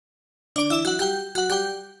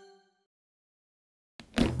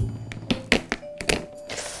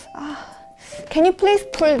Can you please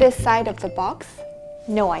pull this side of the box?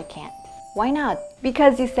 No, I can't. Why not?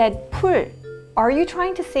 Because you said pull. Are you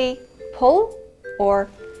trying to say pull or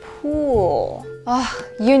pool?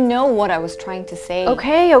 You know what I was trying to say.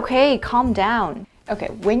 Okay, calm down. Okay,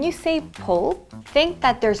 when you say pull, think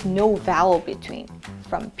that there's no vowel between.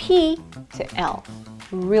 From P to L.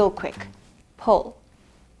 Real quick. Pull,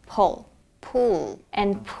 pull, pull.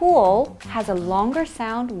 And pool has a longer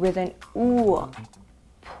sound with an oo.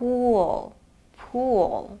 Pool,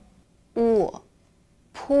 pool, oo,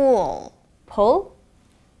 pool. Pull,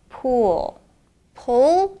 pool,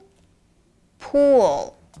 pull,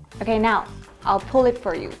 pool. Okay, now I'll pull it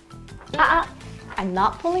for you. I'm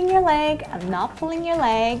not pulling your leg. I'm not pulling your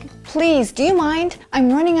leg. Please, do you mind?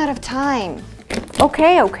 I'm running out of time.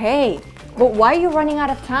 Okay. But why are you running out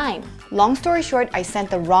of time? Long story short, I sent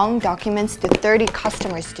the wrong documents to 30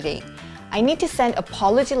 customers today. I need to send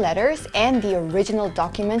apology letters and the original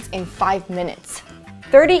documents in 5 minutes.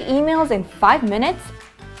 30 emails in 5 minutes?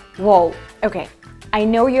 Whoa, okay. I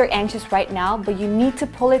know you're anxious right now, but you need to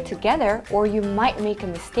pull it together or you might make a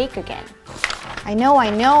mistake again. I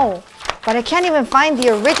know. But I can't even find the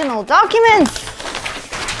original documents!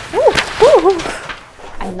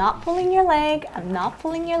 I'm not pulling your leg. I'm not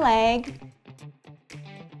pulling your leg.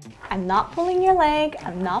 I'm not pulling your leg.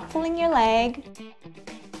 I'm not pulling your leg.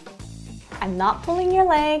 I'm not pulling your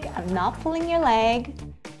leg. I'm not pulling your leg.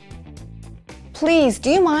 Please, do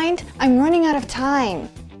you mind? I'm running out of time.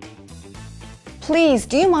 Please,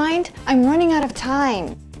 do you mind? I'm running out of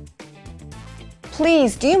time.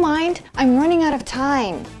 Please, do you mind? I'm running out of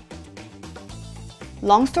time.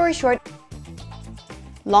 Long story short,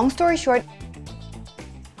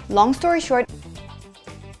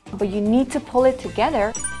 but you need to pull it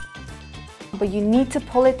together. But you need to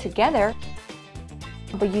pull it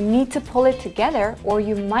together or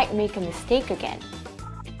you might make a mistake again.